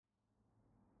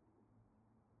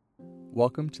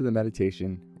Welcome to the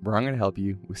meditation where I'm going to help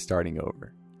you with starting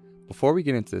over. Before we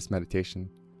get into this meditation,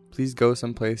 please go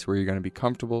someplace where you're going to be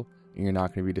comfortable and you're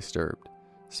not going to be disturbed.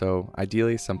 So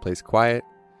ideally someplace quiet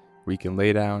where you can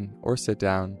lay down or sit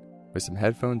down with some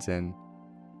headphones in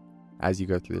as you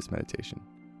go through this meditation.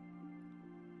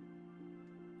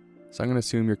 So I'm going to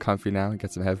assume you're comfy now and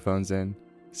get some headphones in,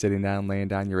 sitting down, laying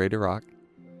down, you're ready to rock.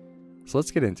 So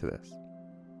let's get into this.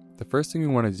 The first thing we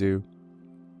want to do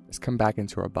is come back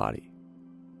into our body.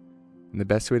 And the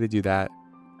best way to do that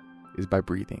is by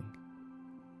breathing.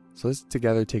 So let's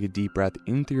together take a deep breath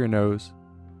in through your nose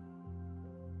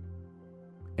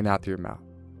and out through your mouth.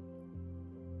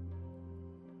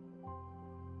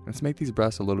 Let's make these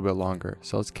breaths a little bit longer.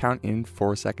 So let's count in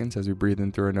 4 seconds as we breathe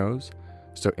in through our nose.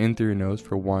 So in through your nose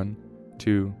for 1,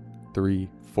 2, 3,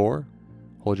 4.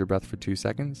 Hold your breath for 2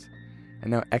 seconds.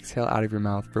 And now exhale out of your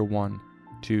mouth for 1,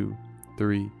 2,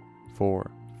 3,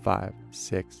 4, 5,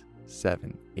 6,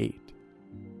 7, 8.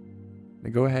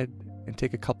 Then go ahead and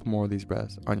take a couple more of these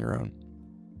breaths on your own.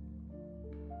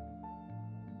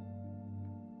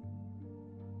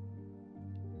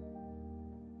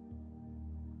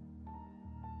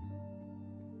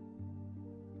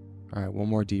 All right, one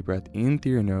more deep breath in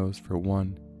through your nose for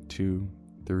 1, 2,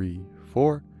 3,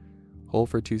 4. Hold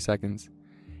for 2 seconds.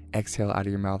 Exhale out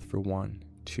of your mouth for 1,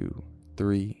 2,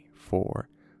 3, 4,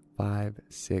 5,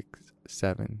 6,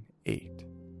 7, 8.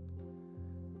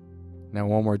 Now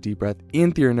one more deep breath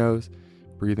in through your nose.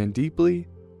 Breathe in deeply.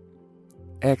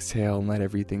 Exhale and let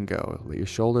everything go. Let your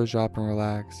shoulders drop and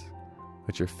relax.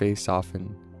 Let your face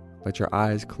soften. Let your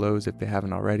eyes close if they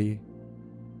haven't already.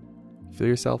 Feel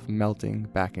yourself melting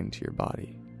back into your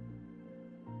body.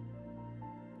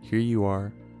 Here you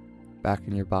are, back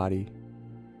in your body.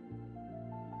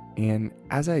 And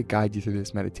as I guide you through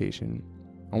this meditation,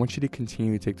 I want you to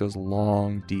continue to take those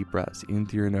long, deep breaths in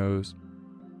through your nose,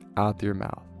 out through your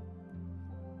mouth.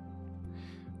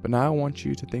 But now I want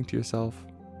you to think to yourself,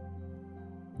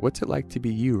 what's it like to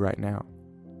be you right now?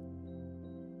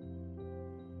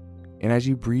 And as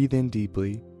you breathe in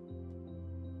deeply,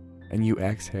 and you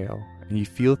exhale, and you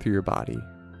feel through your body,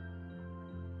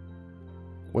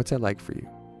 what's it like for you?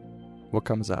 What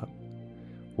comes up?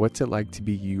 What's it like to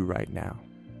be you right now?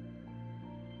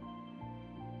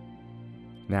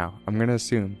 Now, I'm going to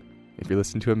assume, if you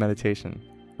listen to a meditation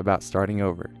about starting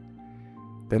over,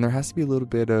 then there has to be a little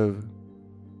bit of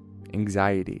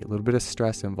anxiety, a little bit of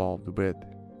stress involved with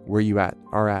where you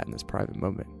are at in this private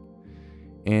moment.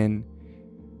 And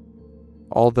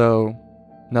although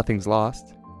nothing's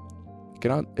lost,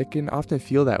 it can often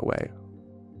feel that way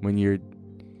when you're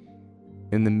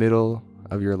in the middle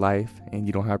of your life and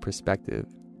you don't have perspective.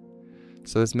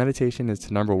 So this meditation is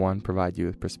to, number 1, provide you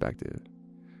with perspective.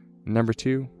 Number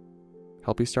 2,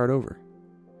 help you start over.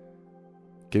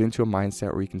 Get into a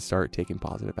mindset where you can start taking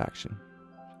positive action.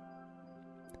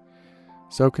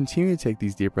 So continue to take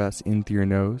these deep breaths in through your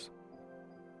nose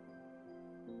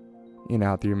and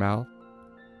out through your mouth,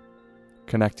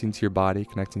 connecting to your body,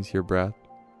 connecting to your breath.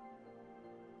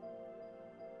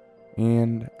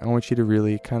 And I want you to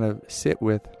really kind of sit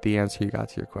with the answer you got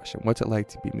to your question. What's it like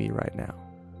to be me right now?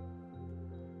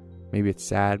 Maybe it's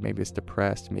sad, maybe it's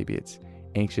depressed, maybe it's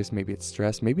anxious, maybe it's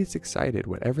stressed, maybe it's excited.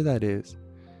 Whatever that is,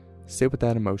 sit with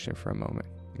that emotion for a moment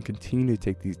and continue to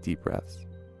take these deep breaths.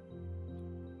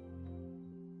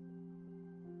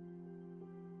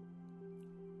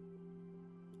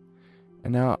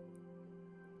 And now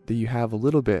that you have a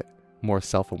little bit more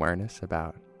self-awareness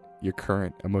about your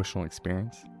current emotional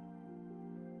experience,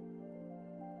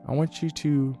 I want you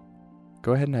to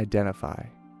go ahead and identify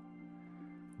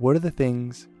what are the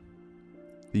things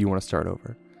that you want to start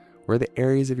over. What are the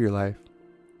areas of your life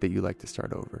that you like to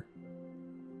start over?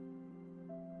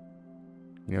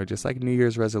 You know, just like New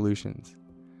Year's resolutions,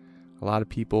 a lot of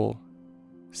people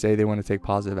say they want to take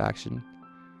positive action,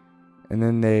 and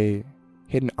then they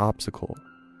hit an obstacle,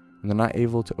 and they're not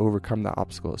able to overcome that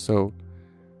obstacle, so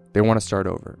they want to start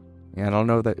over. And I don't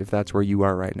know if that's where you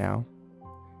are right now.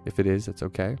 If it is, that's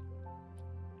okay.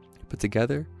 But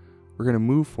together, we're going to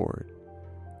move forward.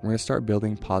 We're going to start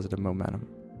building positive momentum.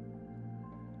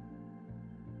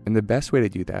 And the best way to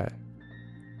do that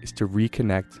is to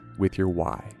reconnect with your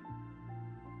why.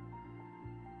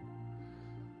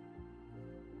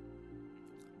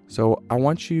 So I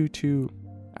want you to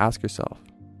ask yourself,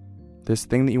 this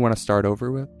thing that you want to start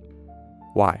over with,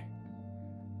 why?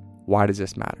 Why does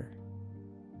this matter?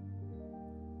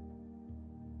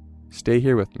 Stay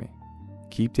here with me.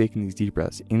 Keep taking these deep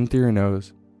breaths in through your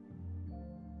nose,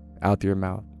 out through your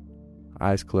mouth,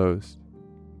 eyes closed,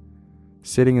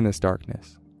 sitting in this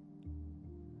darkness.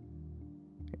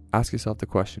 Ask yourself the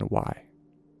question, why?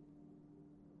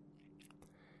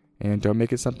 And don't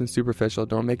make it something superficial.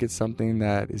 Don't make it something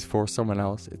that is for someone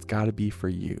else. It's got to be for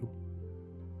you.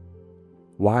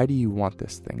 Why do you want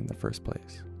this thing in the first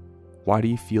place? Why do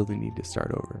you feel the need to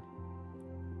start over?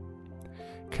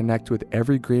 Connect with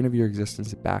every grain of your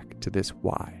existence back to this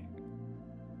why.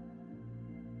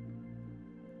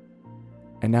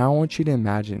 And now I want you to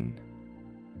imagine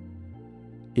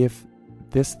if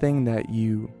this thing that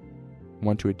you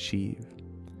want to achieve,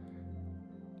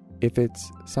 if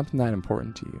it's something that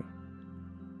important to you,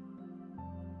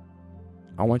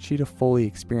 I want you to fully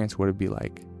experience what it'd be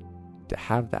like to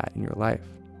have that in your life,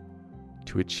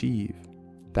 to achieve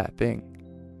that thing.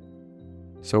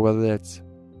 So whether it's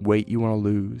weight you want to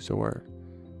lose, or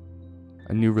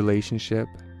a new relationship,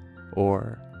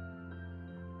 or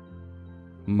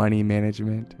money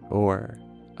management, or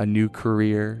a new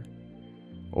career,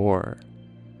 or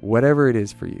whatever it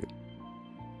is for you,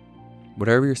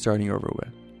 whatever you're starting over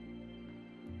with,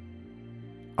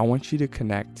 I want you to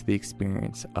connect to the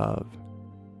experience of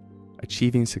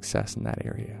achieving success in that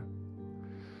area.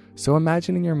 So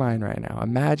imagine in your mind right now,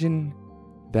 imagine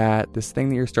that this thing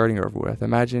that you're starting over with,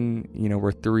 imagine,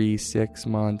 we're 3, 6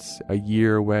 months, a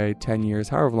year away, 10 years,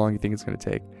 however long you think it's going to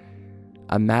take.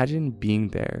 Imagine being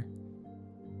there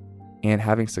and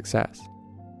having success,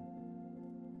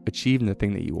 achieving the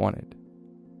thing that you wanted.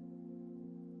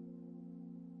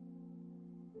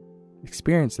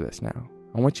 Experience this now.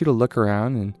 I want you to look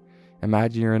around and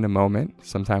imagine you're in a moment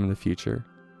sometime in the future.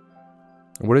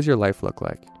 What does your life look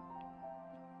like?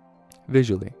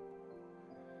 Visually.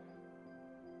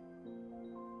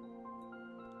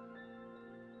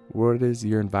 What does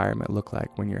your environment look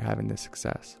like when you're having this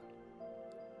success?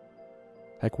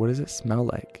 Like, what does it smell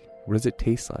like? What does it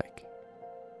taste like?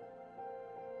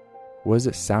 What does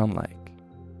it sound like?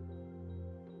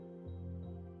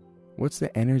 What's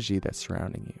the energy that's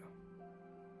surrounding you?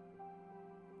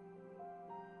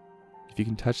 If you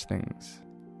can touch things,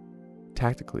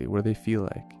 tactically, what do they feel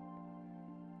like?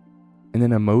 And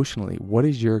then emotionally, what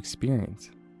is your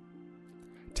experience?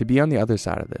 To be on the other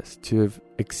side of this, to have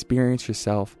experienced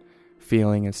yourself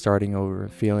failing and starting over,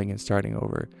 failing and starting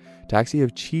over, to actually have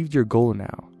achieved your goal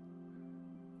now.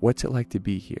 What's it like to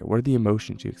be here? What are the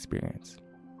emotions you experience?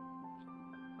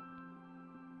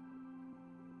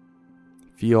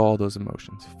 Feel all those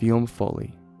emotions. Feel them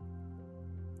fully.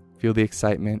 Feel the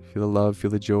excitement, feel the love,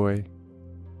 feel the joy.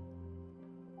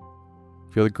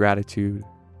 Feel the gratitude.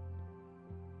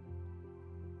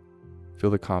 Feel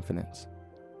the confidence.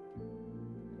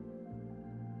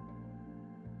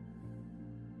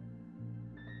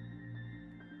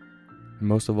 And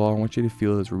most of all, I want you to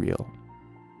feel it as real.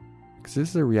 Because this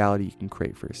is a reality you can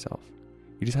create for yourself.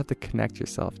 You just have to connect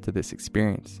yourself to this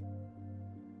experience.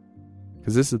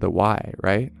 Because this is the why,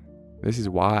 right? This is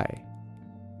why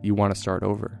you want to start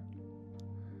over.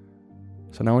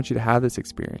 So now I want you to have this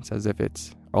experience as if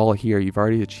it's all here. You've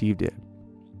already achieved it.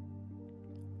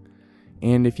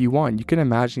 And if you want, you can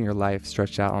imagine your life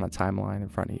stretched out on a timeline in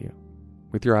front of you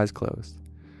with your eyes closed.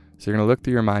 So you're going to look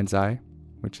through your mind's eye,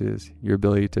 which is your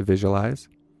ability to visualize.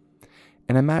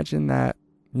 And imagine that,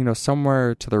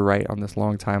 somewhere to the right on this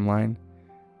long timeline,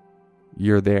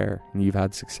 you're there and you've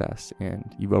had success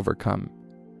and you've overcome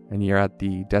and you're at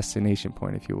the destination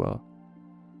point, if you will.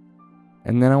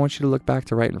 And then I want you to look back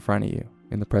to right in front of you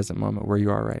in the present moment where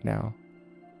you are right now.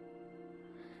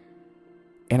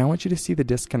 And I want you to see the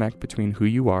disconnect between who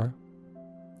you are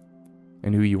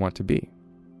and who you want to be.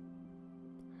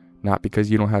 Not because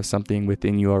you don't have something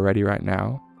within you already right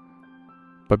now,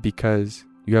 but because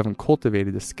you haven't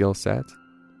cultivated the skill set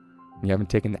and you haven't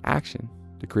taken the action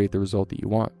to create the result that you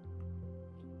want.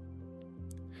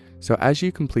 So as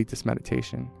you complete this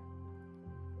meditation,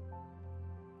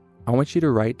 I want you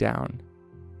to write down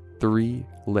 3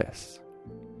 lists.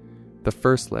 The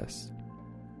first list: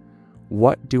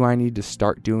 what do I need to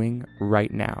start doing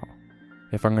right now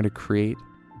if I'm going to create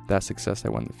that success I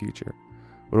want in the future?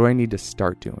 What do I need to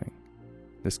start doing?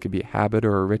 This could be a habit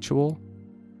or a ritual.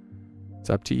 It's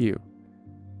up to you.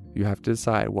 You have to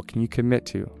decide, what can you commit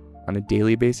to on a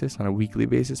daily basis, on a weekly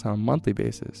basis, on a monthly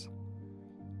basis?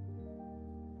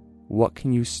 What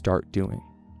can you start doing?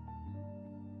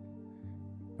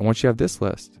 And once you have this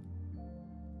list,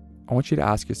 I want you to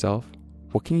ask yourself,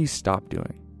 what can you stop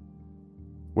doing?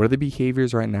 What are the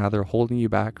behaviors right now that are holding you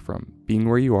back from being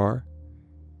where you are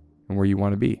and where you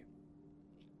want to be?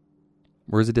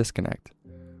 Where's the disconnect?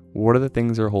 What are the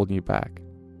things that are holding you back?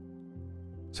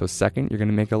 So second, you're going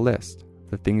to make a list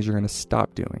of the things you're going to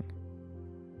stop doing.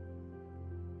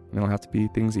 They don't have to be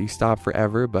things that you stop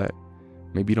forever, but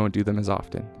maybe you don't do them as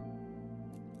often.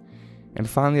 And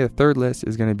finally, the third list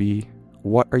is going to be,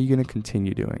 what are you going to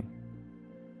continue doing?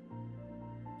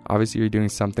 Obviously, you're doing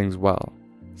some things well.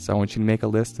 So I want you to make a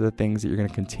list of the things that you're going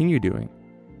to continue doing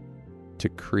to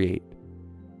create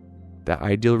that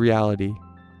ideal reality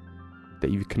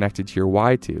that you've connected to your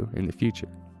why to in the future.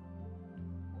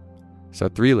 So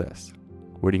 3 lists.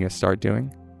 What are you going to start doing?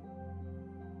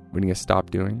 What are you going to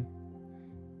stop doing?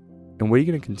 And what are you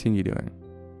going to continue doing?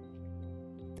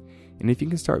 And if you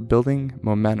can start building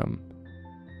momentum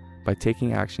by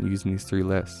taking action using these 3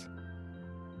 lists,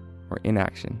 or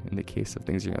inaction in the case of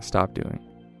things you're going to stop doing,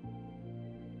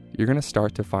 you're going to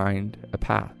start to find a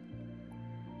path.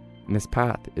 And this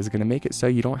path is going to make it so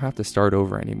you don't have to start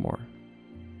over anymore.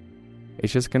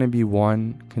 It's just going to be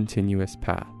one continuous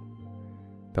path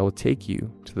that will take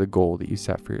you to the goal that you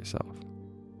set for yourself.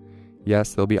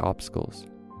 Yes, there'll be obstacles.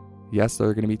 Yes, there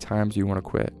are going to be times you want to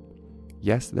quit.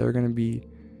 Yes, there are going to be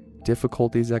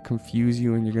difficulties that confuse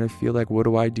you and you're going to feel like, what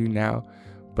do I do now?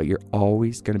 But you're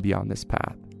always going to be on this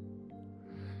path.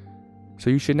 So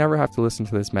you should never have to listen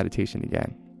to this meditation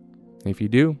again. And if you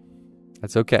do,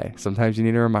 that's okay. Sometimes you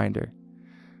need a reminder.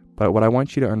 But what I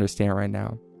want you to understand right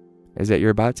now is that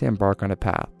you're about to embark on a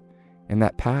path. And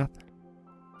that path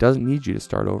doesn't need you to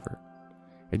start over.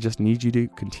 It just needs you to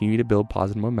continue to build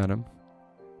positive momentum,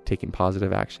 taking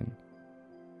positive action.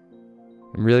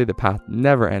 And really, the path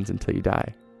never ends until you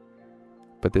die.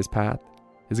 But this path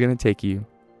is going to take you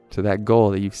to that goal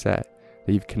that you've set,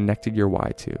 that you've connected your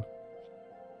why to.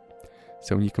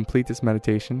 So when you complete this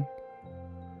meditation,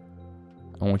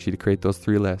 I want you to create those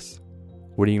 3 lists.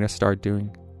 What are you going to start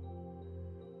doing?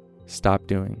 Stop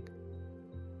doing?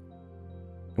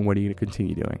 And what are you going to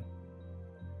continue doing?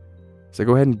 So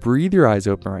go ahead and breathe your eyes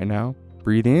open right now.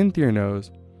 Breathe in through your nose.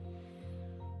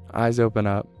 Eyes open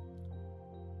up.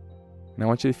 And I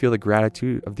want you to feel the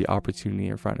gratitude of the opportunity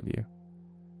in front of you.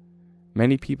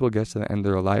 Many people get to the end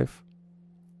of their life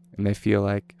and they feel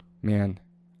like, man,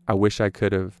 I wish I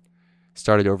could have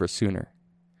started over sooner.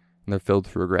 And they're filled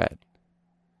with regret.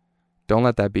 Don't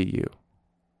let that be you.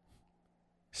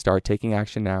 Start taking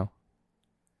action now.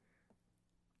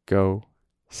 Go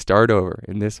start over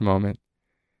in this moment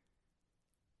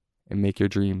and make your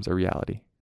dreams a reality.